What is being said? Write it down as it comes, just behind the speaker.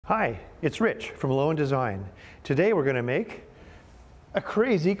Hi, it's Rich from Loen.Design. Today we're going to make a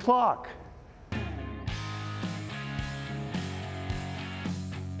crazy clock.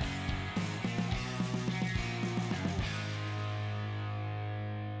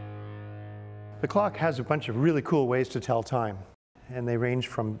 The clock has a bunch of really cool ways to tell time, and they range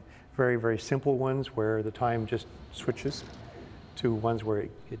from very, very simple ones where the time just switches to ones where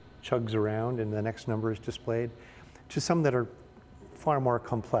it chugs around and the next number is displayed, to some that are far more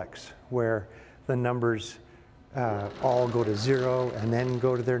complex, where the numbers all go to 0 and then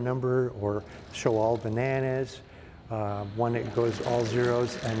go to their number, or show all bananas. One that goes all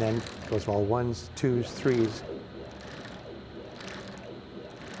zeros and then goes all ones, twos, threes.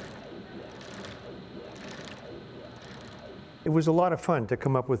 It was a lot of fun to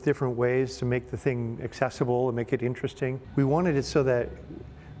come up with different ways to make the thing accessible and make it interesting. We wanted it so that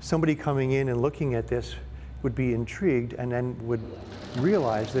somebody coming in and looking at this would be intrigued and then would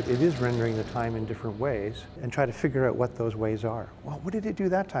realize that it is rendering the time in different ways and try to figure out what those ways are. Well, what did it do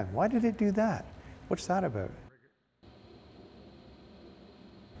that time? Why did it do that? What's that about?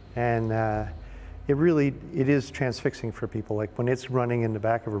 And it is transfixing for people. Like when it's running in the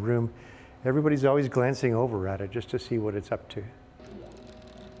back of a room, everybody's always glancing over at it just to see what it's up to.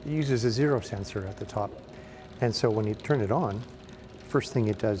 It uses a 0 sensor at the top. And so when you turn it on, first thing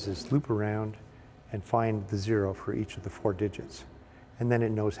it does is loop around and find the 0 for each of the 4 digits. And then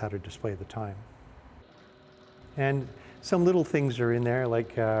it knows how to display the time. And some little things are in there,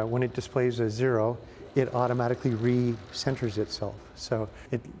 like when it displays a 0, it automatically re-centers itself. So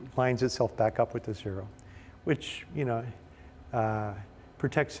it lines itself back up with the 0, which,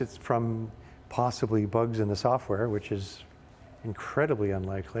 protects it from possibly bugs in the software, which is incredibly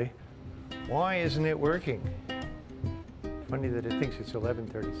unlikely. Why isn't it working? Funny that it thinks it's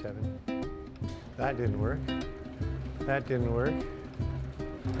 11:37. That didn't work. That didn't work.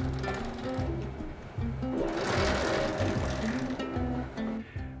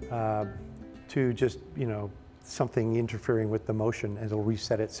 To just, something interfering with the motion, and it'll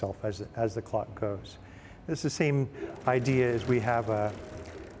reset itself as the clock goes. It's the same idea as we have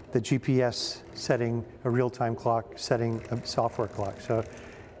the GPS setting a real-time clock, setting a software clock. So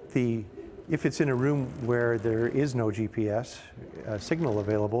if it's in a room where there is no GPS signal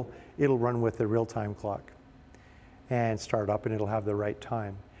available, it'll run with the real-time clock and start up, and it'll have the right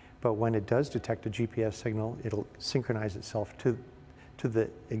time. But when it does detect a GPS signal, it'll synchronize itself to the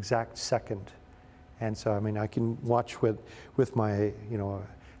exact second. And so, I can watch with my,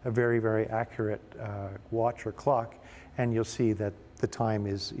 a very, very accurate watch or clock, and you'll see that the time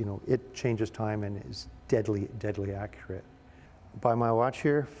is, it changes time and is deadly, deadly accurate. By my watch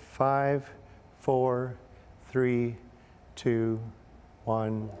here, 5, 4, 3, 2,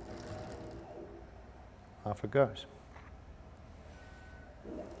 1, off it goes.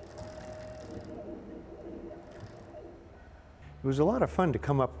 It was a lot of fun to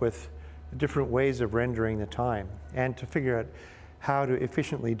come up with different ways of rendering the time and to figure out how to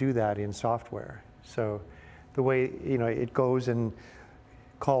efficiently do that in software. So the way, it goes and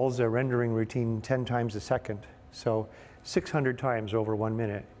calls a rendering routine 10 times a second. So 600 times over 1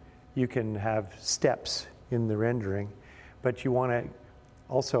 minute, you can have steps in the rendering, but you want to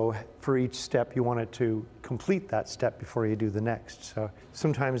also, for each step, you want it to complete that step before you do the next. So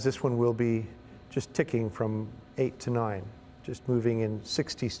sometimes this one will be just ticking from 8 to 9, just moving in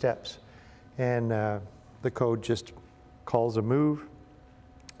 60 steps. And the code just calls a move,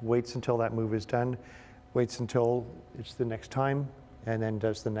 waits until that move is done, waits until it's the next time, and then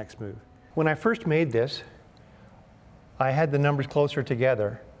does the next move. When I first made this, I had the numbers closer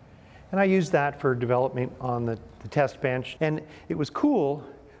together, and I used that for development on the test bench. And it was cool,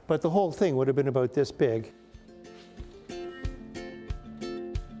 but the whole thing would have been about this big.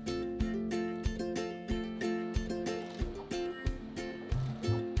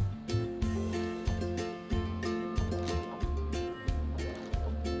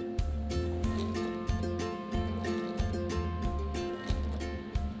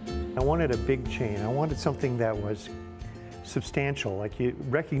 I wanted a big chain. I wanted something that was substantial,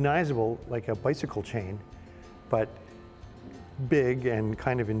 recognizable, like a bicycle chain, but big and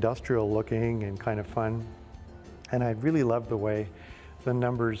kind of industrial looking and kind of fun. And I really love the way the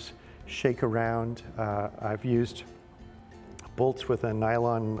numbers shake around. I've used bolts with a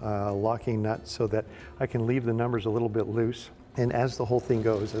nylon locking nut so that I can leave the numbers a little bit loose. And as the whole thing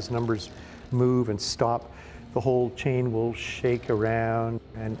goes, as numbers move and stop, the whole chain will shake around,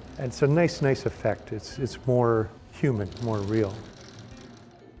 and it's a nice effect. It's more human, more real.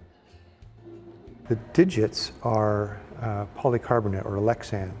 The digits are polycarbonate or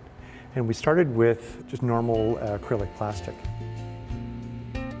Lexan, and we started with just normal acrylic plastic.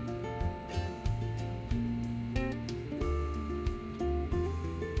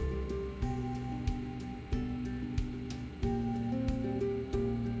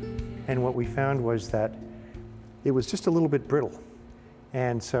 And what we found was that it was just a little bit brittle.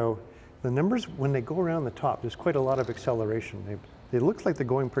 And so the numbers, when they go around the top, there's quite a lot of acceleration. They look like they're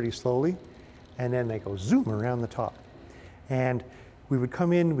going pretty slowly, and then they go zoom around the top. And we would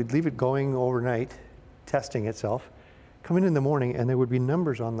come in, we'd leave it going overnight, testing itself, come in the morning, and there would be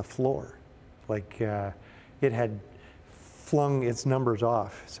numbers on the floor. Like it had flung its numbers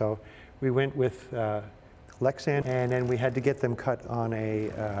off. So we went with Lexan, and then we had to get them cut on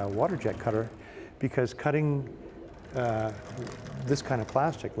a water jet cutter, because cutting this kind of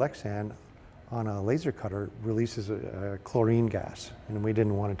plastic, Lexan, on a laser cutter releases a chlorine gas, and we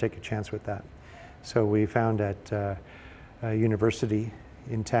didn't want to take a chance with that. So we found at a university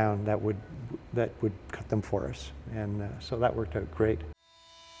in town that would cut them for us, and so that worked out great.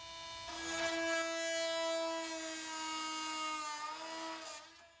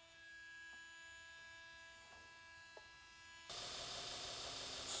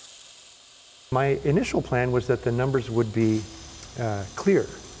 My initial plan was that the numbers would be clear,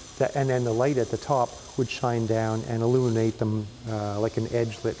 and then the light at the top would shine down and illuminate them like an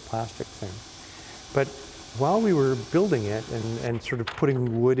edge-lit plastic thing. But while we were building it and sort of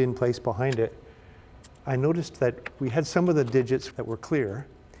putting wood in place behind it, I noticed that we had some of the digits that were clear,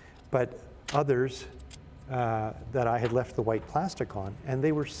 but others that I had left the white plastic on, and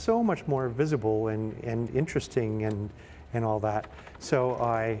they were so much more visible and interesting and all that. So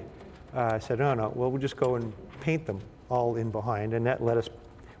I said, no, well, we'll just go and paint them all in behind, and that let us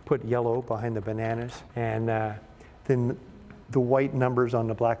put yellow behind the bananas. And then the white numbers on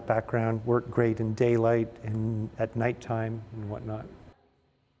the black background work great in daylight and at nighttime and whatnot.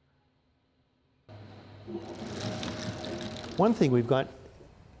 One thing we've got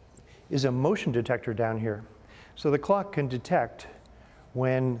is a motion detector down here. So the clock can detect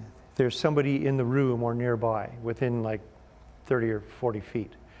when there's somebody in the room or nearby within like 30 or 40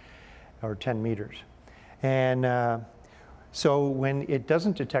 feet or 10 meters. And so when it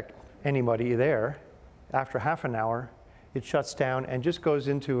doesn't detect anybody there, after half an hour, it shuts down and just goes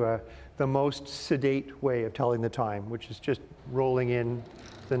into the most sedate way of telling the time, which is just rolling in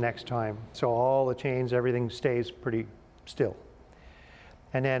the next time. So all the chains, everything stays pretty still.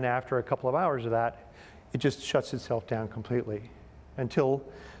 And then after a couple of hours of that, it just shuts itself down completely until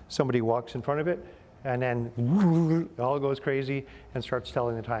somebody walks in front of it, and then it all goes crazy and starts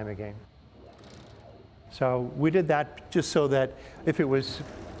telling the time again. So we did that just so that if it was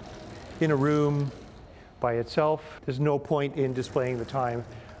in a room by itself, there's no point in displaying the time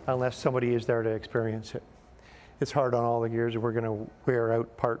unless somebody is there to experience it. It's hard on all the gears if we're going to wear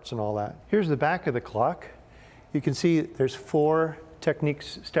out parts and all that. Here's the back of the clock. You can see there's 4 Teknic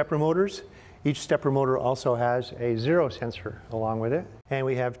stepper motors. Each stepper motor also has a 0 sensor along with it. And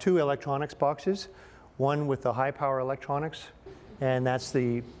we have 2 electronics boxes, one with the high power electronics, and that's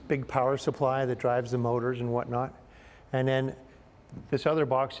the big power supply that drives the motors and whatnot. And then this other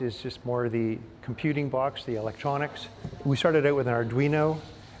box is just more the computing box, the electronics. We started out with an Arduino.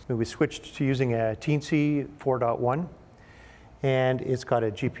 We switched to using a Teensy 4.1. And it's got a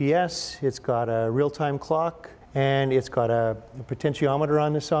GPS, it's got a real-time clock, and it's got a potentiometer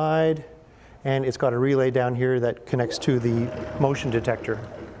on the side, and it's got a relay down here that connects to the motion detector.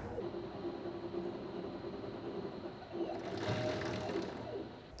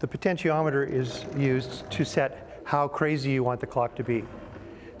 The potentiometer is used to set how crazy you want the clock to be.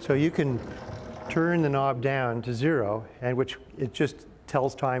 So you can turn the knob down to 0, and which it just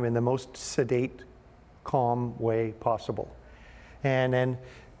tells time in the most sedate, calm way possible. And then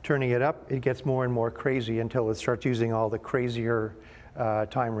turning it up, it gets more and more crazy until it starts using all the crazier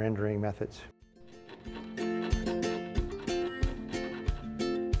time rendering methods.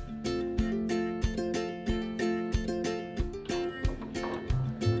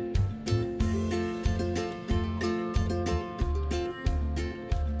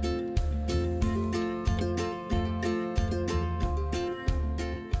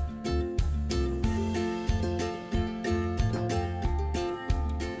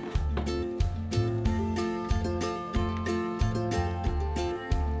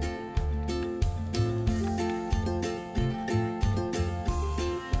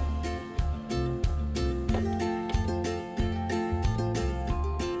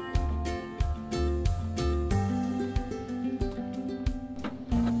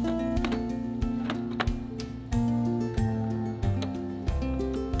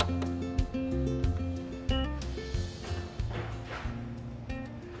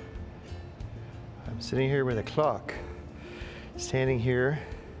 Sitting here with a clock, standing here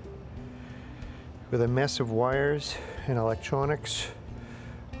with a mess of wires and electronics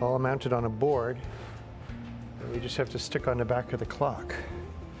all mounted on a board that we just have to stick on the back of the clock.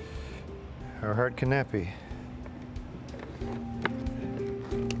 How hard can that be?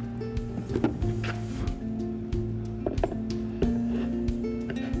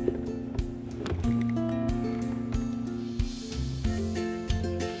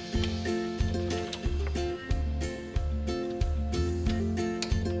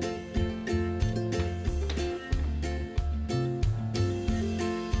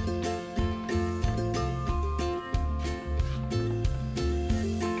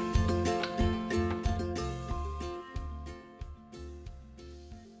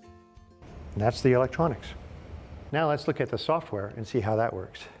 And that's the electronics. Now let's look at the software and see how that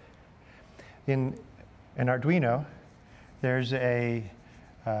works. In an Arduino, there's a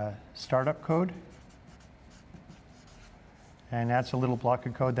startup code, and that's a little block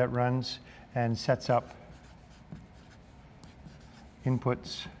of code that runs and sets up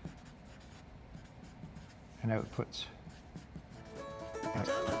inputs and outputs.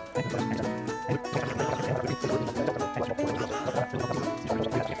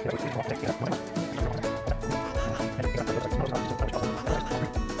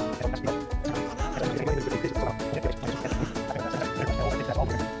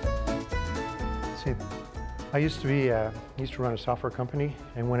 See, I used to run a software company,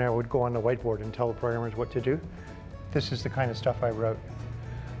 and when I would go on the whiteboard and tell the programmers what to do, this is the kind of stuff I wrote.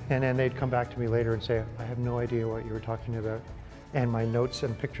 And then they'd come back to me later and say, I have no idea what you were talking about. And my notes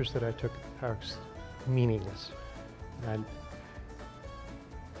and pictures that I took are meaningless. And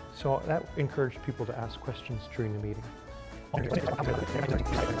so that encouraged people to ask questions during the meeting.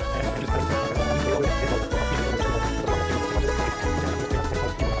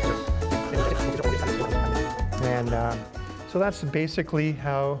 And so that's basically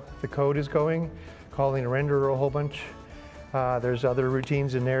how the code is going, calling a renderer a whole bunch. There's other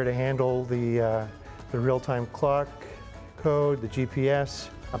routines in there to handle the real-time clock code, the GPS.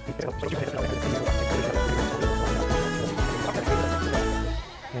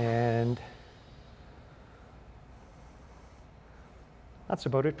 And that's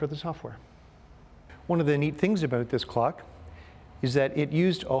about it for the software. One of the neat things about this clock is that it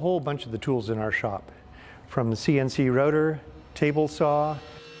used a whole bunch of the tools in our shop, from the CNC router, table saw,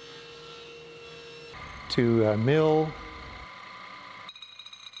 to a mill,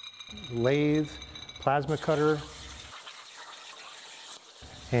 lathe, plasma cutter,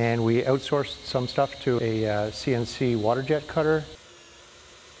 and we outsourced some stuff to a CNC water jet cutter,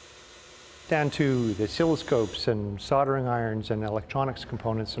 down to the oscilloscopes and soldering irons and electronics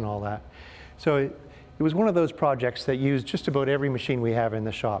components and all that. So it was one of those projects that used just about every machine we have in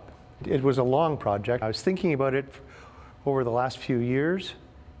the shop. It was a long project. I was thinking about it over the last few years,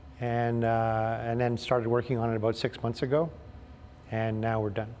 and then started working on it about 6 months ago, and now we're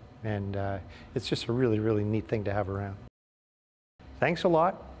done. And it's just a really, really neat thing to have around. Thanks a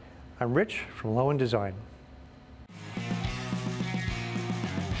lot. I'm Rich from Loen.Design.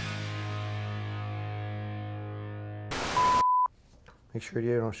 Make sure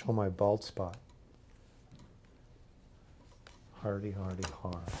you don't show my bald spot. Hardy, hardy,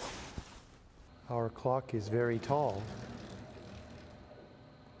 har. Our clock is very tall.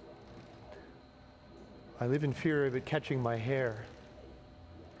 I live in fear of it catching my hair.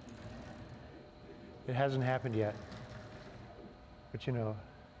 It hasn't happened yet, but you know,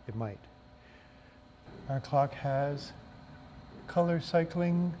 it might. Our clock has color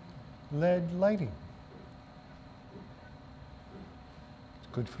cycling LED lighting.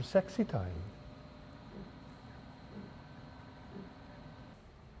 It's good for sexy time.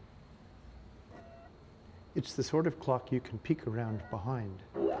 It's the sort of clock you can peek around behind.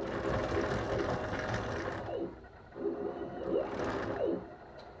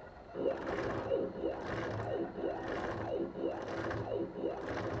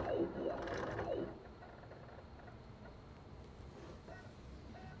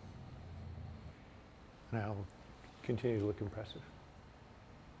 Now, continue to look impressive.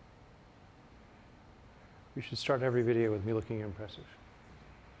 We should start every video with me looking impressive.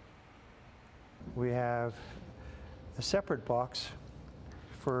 We have a separate box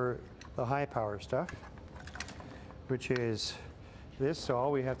for the high power stuff, which is this. So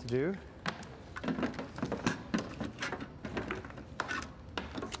all we have to do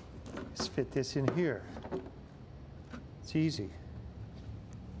is fit this in here. It's easy.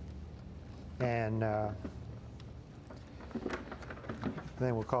 And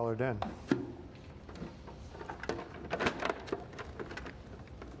then we'll call her done.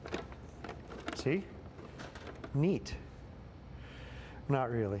 See? Neat.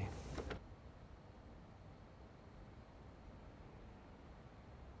 Not really.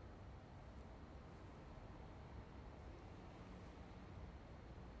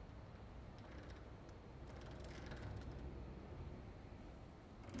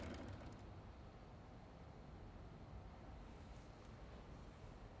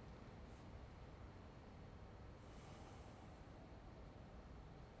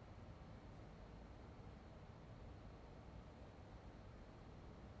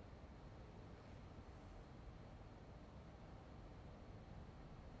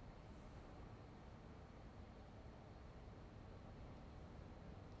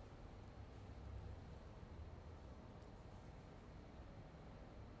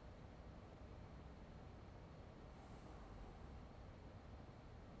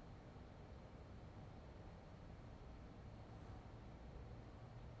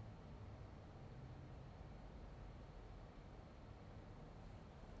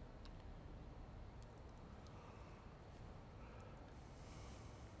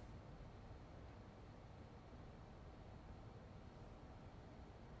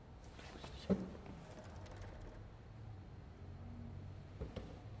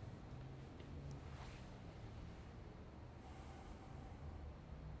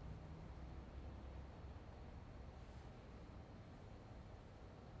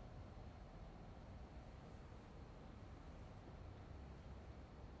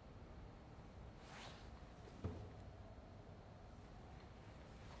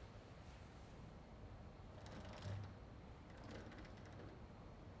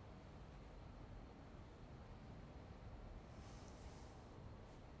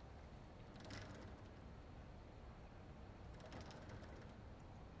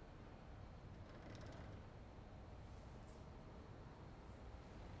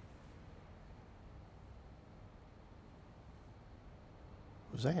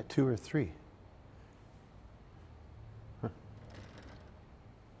 Was I at 2 or 3? Huh.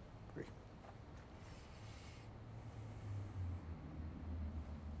 3.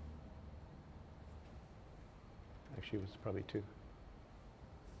 Actually, it was probably 2.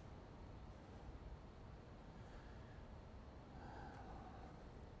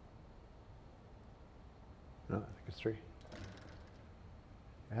 No, I think it's 3.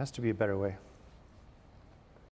 There has to be a better way.